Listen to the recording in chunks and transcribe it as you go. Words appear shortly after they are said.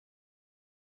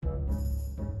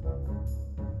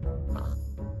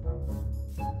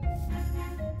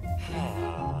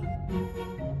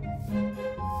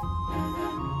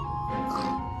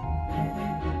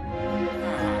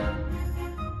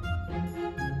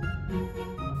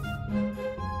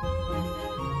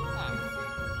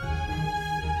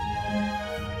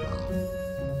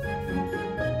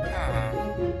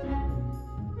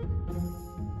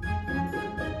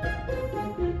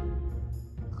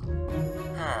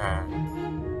Hey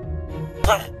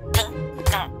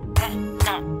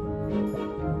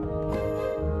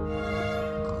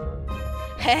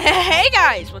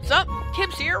guys, what's up?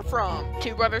 Kibbs here from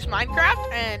Two Brothers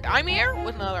Minecraft, and I'm here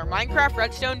with another Minecraft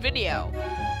Redstone video.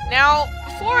 Now,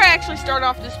 before I actually start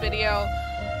off this video,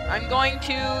 I'm going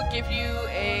to give you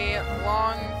a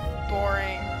long,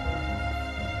 boring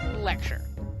lecture.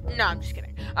 No, I'm just kidding.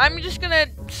 I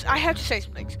have to say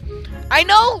some things. I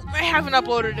know I haven't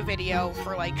uploaded a video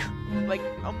for like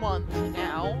a month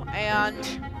now, and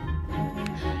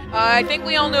I think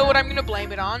we all know what I'm going to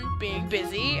blame it on, being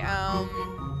busy.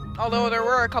 Although there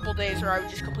were a couple days where I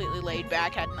was just completely laid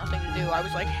back, had nothing to do. I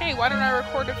was like, hey, why don't I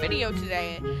record a video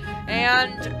today?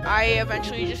 And I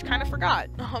eventually just kind of forgot.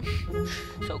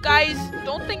 So guys,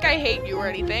 don't think I hate you or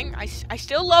anything. I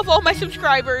still love all my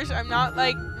subscribers. I'm not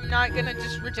gonna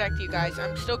just reject you guys.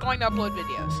 I'm still going to upload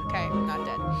videos, okay? I'm not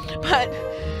dead.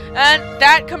 And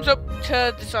that comes up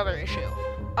to this other issue.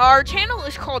 Our channel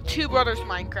is called Two Brothers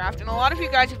Minecraft, and a lot of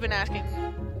you guys have been asking,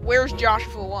 where's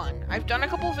Joshua 1? I've done a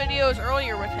couple videos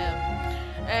earlier with him,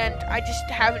 and I just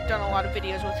haven't done a lot of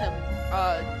videos with him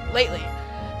lately.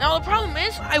 Now the problem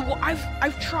is,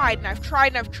 I've tried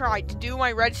to do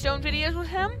my Redstone videos with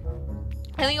him,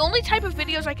 and the only type of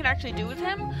videos I can actually do with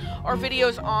him are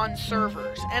videos on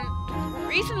servers. And the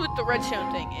reason with the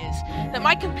Redstone thing is that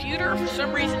my computer, for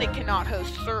some reason, it cannot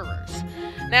host servers.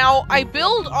 Now, I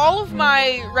build all of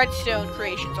my Redstone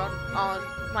creations on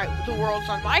the worlds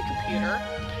on my computer,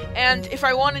 and if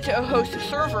I wanted to host a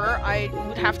server, I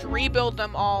would have to rebuild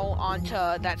them all onto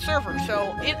that server.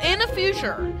 So, in the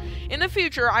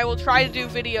future, I will try to do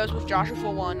videos with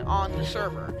Joshua 1 on the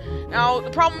server. Now, the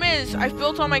problem is, I've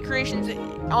built all my creations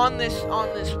on this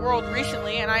world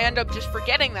recently, and I end up just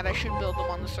forgetting that I should build them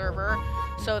on the server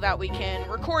so that we can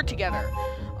record together.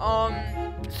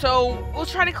 So we'll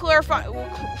try to clear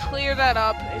that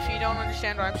up. If you don't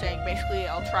understand what I'm saying, basically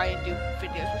I'll try and do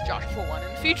videos with Joshua 1 in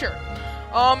the future.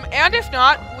 And if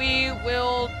not, we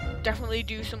will definitely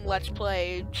do some Let's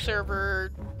Play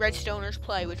server Redstoners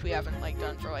play, which we haven't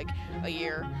done for a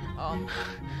year.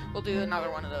 We'll do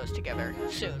another one of those together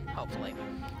soon, hopefully.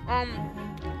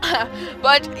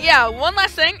 But yeah, one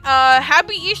last thing.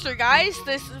 Happy Easter, guys!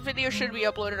 This video should be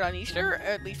uploaded on Easter,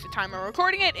 at least the time I'm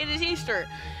recording it. It is Easter,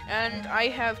 and I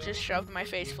have just shoved my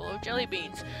face full of jelly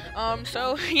beans.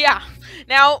 So yeah.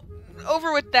 Now,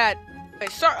 over with that.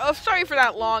 Sorry for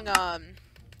that long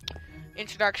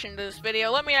introduction to this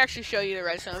video. Let me actually show you the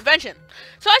Redstone Invention.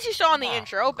 So as you saw in the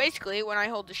intro, basically when I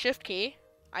hold the shift key,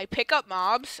 I pick up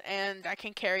mobs and I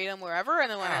can carry them wherever,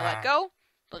 and then when I let go,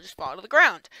 they'll just fall to the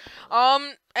ground.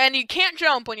 And you can't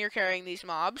jump when you're carrying these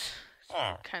mobs.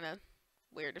 It's kind of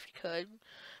weird if you could,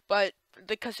 but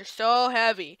because they're so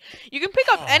heavy. You can pick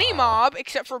up any mob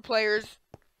except for players,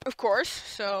 of course.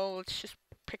 So let's just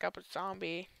pick up a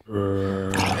zombie.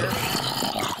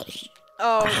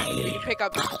 Oh, you can pick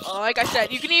up, like I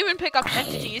said, you can even pick up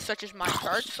entities such as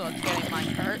minecarts, so let's get a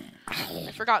minecart.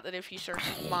 I forgot that if you search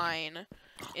mine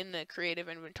in the creative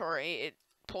inventory, it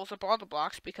pulls up all the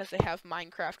blocks because they have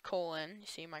Minecraft : you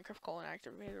see Minecraft :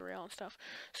 activated rail and stuff.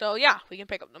 So yeah, we can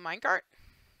pick up the minecart.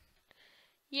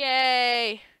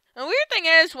 Yay! And the weird thing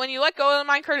is, when you let go of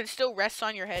the minecart, it still rests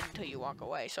on your head until you walk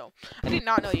away. So I did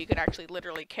not know you could actually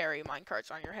literally carry minecarts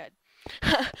on your head.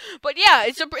 But yeah,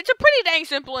 it's a pretty dang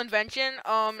simple invention.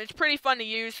 It's pretty fun to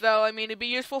use, though. I mean, it'd be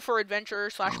useful for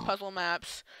adventure/puzzle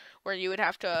maps where you would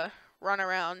have to run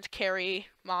around, carry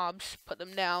mobs, put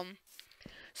them down.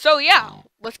 So yeah,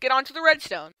 let's get on to the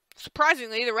redstone.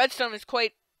 Surprisingly, the redstone is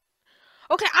quite...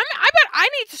 Okay, I bet I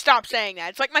need to stop saying that.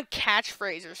 It's like my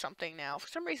catchphrase or something now. For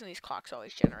some reason, these clocks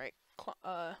always generate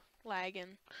lag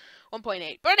in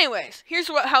 1.8. But anyways, here's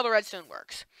how the redstone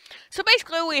works. So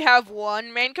basically, we have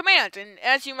one main command, and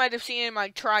as you might have seen in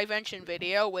my Invention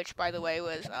video, which by the way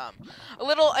was a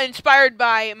little inspired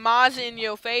by Maz in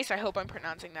Yo Face. I hope I'm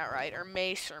pronouncing that right, or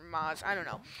Mace or Maz. I don't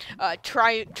know.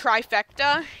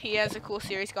 Trifecta. He has a cool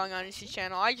series going on his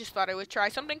channel. I just thought I would try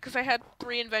something because I had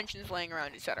 3 inventions laying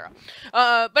around, etc.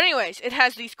 But anyways, it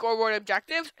has the scoreboard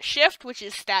objectives. Shift, which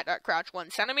is stat.crouch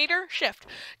 1 centimeter. Shift.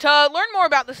 To learn more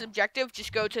about this objective,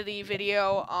 just go to the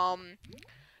video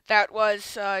that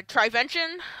was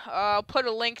Trivention. I'll put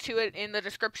a link to it in the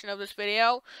description of this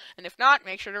video, and if not,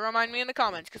 make sure to remind me in the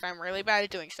comments because I'm really bad at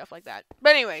doing stuff like that.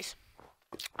 But anyways,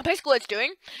 basically what it's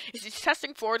doing is it's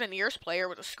testing for the nearest player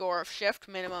with a score of shift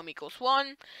minimum equals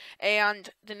 1, and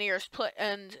the nearest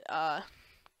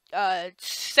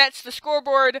sets the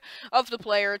scoreboard of the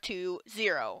player to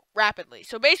 0 rapidly.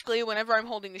 So basically, whenever I'm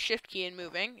holding the shift key and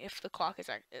moving, if the clock is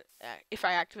if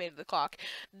I activated the clock,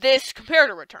 this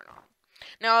comparator would turn on.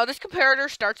 Now, this comparator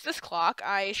starts this clock.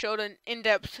 I showed an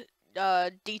in-depth,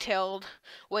 detailed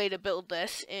way to build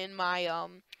this in my,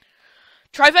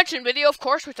 Invention video, of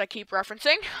course, which I keep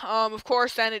referencing. Of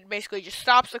course, then it basically just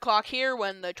stops the clock here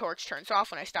when the torch turns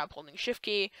off when I stop holding shift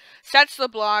key, sets the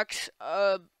blocks,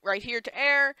 right here to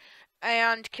air,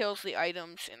 and kills the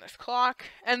items in this clock.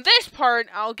 And this part,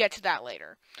 I'll get to that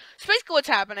later. So basically what's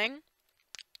happening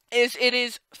is it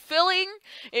is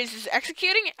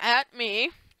executing at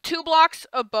me 2 blocks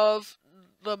above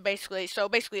basically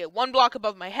 1 block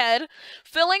above my head,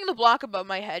 filling the block above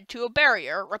my head to a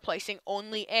barrier, replacing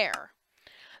only air.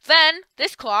 Then,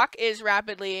 this clock is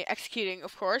rapidly executing,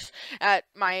 of course, at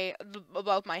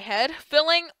above my head,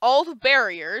 filling all the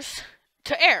barriers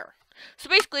to air. So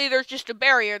basically, there's just a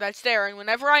barrier that's there, and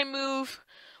whenever I move,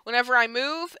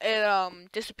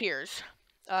 it disappears.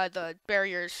 The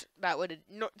barriers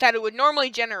that it would normally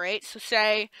generate. So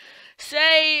say,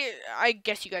 I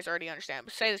guess you guys already understand,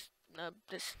 but say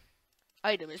this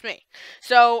item is me.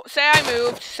 So, say I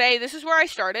moved, say this is where I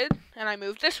started, and I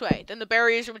moved this way. Then the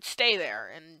barriers would stay there,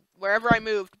 and wherever I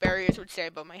moved, barriers would stay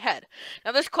above my head.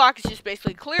 Now, this clock is just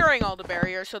basically clearing all the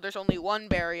barriers, so there's only 1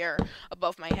 barrier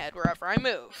above my head wherever I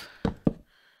move.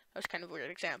 That was kind of a weird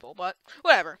example, but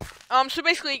whatever. So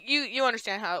basically, you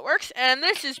understand how it works, and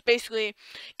this is basically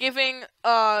giving,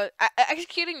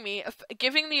 giving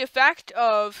the effect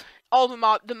of all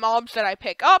the mobs that I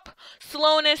pick up.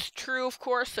 Slowness, true, of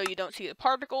course, so you don't see the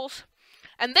particles.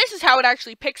 And this is how it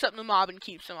actually picks up the mob and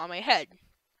keeps them on my head.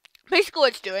 Basically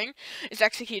what it's doing is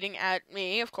executing at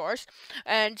me, of course,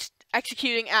 and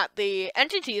executing at the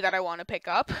entity that I want to pick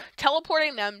up,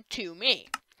 teleporting them to me.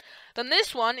 Then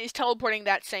this one is teleporting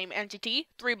that same entity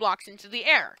 3 blocks into the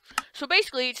air. So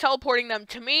basically, it's teleporting them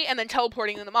to me and then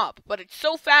teleporting them up. But it's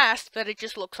so fast that it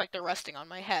just looks like they're resting on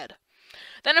my head.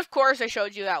 Then, of course, I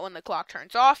showed you that when the clock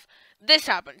turns off, this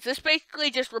happens. This basically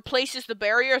just replaces the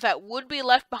barrier that would be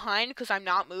left behind because I'm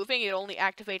not moving. It only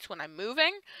activates when I'm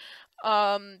moving.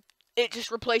 It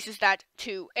just replaces that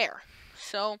to air.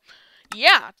 So,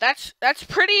 yeah, that's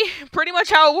pretty much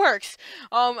how it works.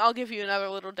 I'll give you another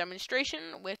little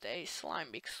demonstration with a slime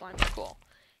because slime's cool.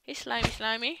 Hey,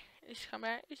 slimy. Just come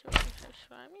back.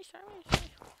 Slimy.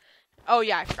 Oh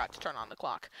yeah, I forgot to turn on the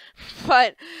clock.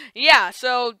 But yeah,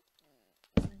 so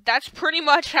that's pretty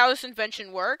much how this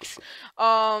invention works.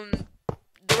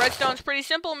 The redstone's pretty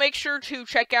simple. Make sure to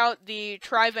check out the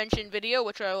Invention video,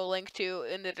 which I will link to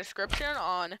in the description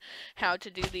on how to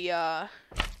do the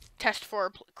test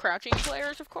for crouching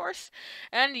players, of course.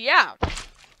 And yeah,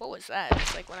 what was that?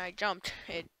 It's like when I jumped,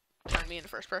 it turned me into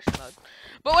first person mode.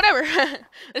 But whatever.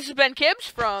 This has been Kibbs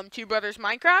from Two Brothers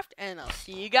Minecraft, and I'll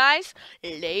see you guys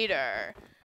later.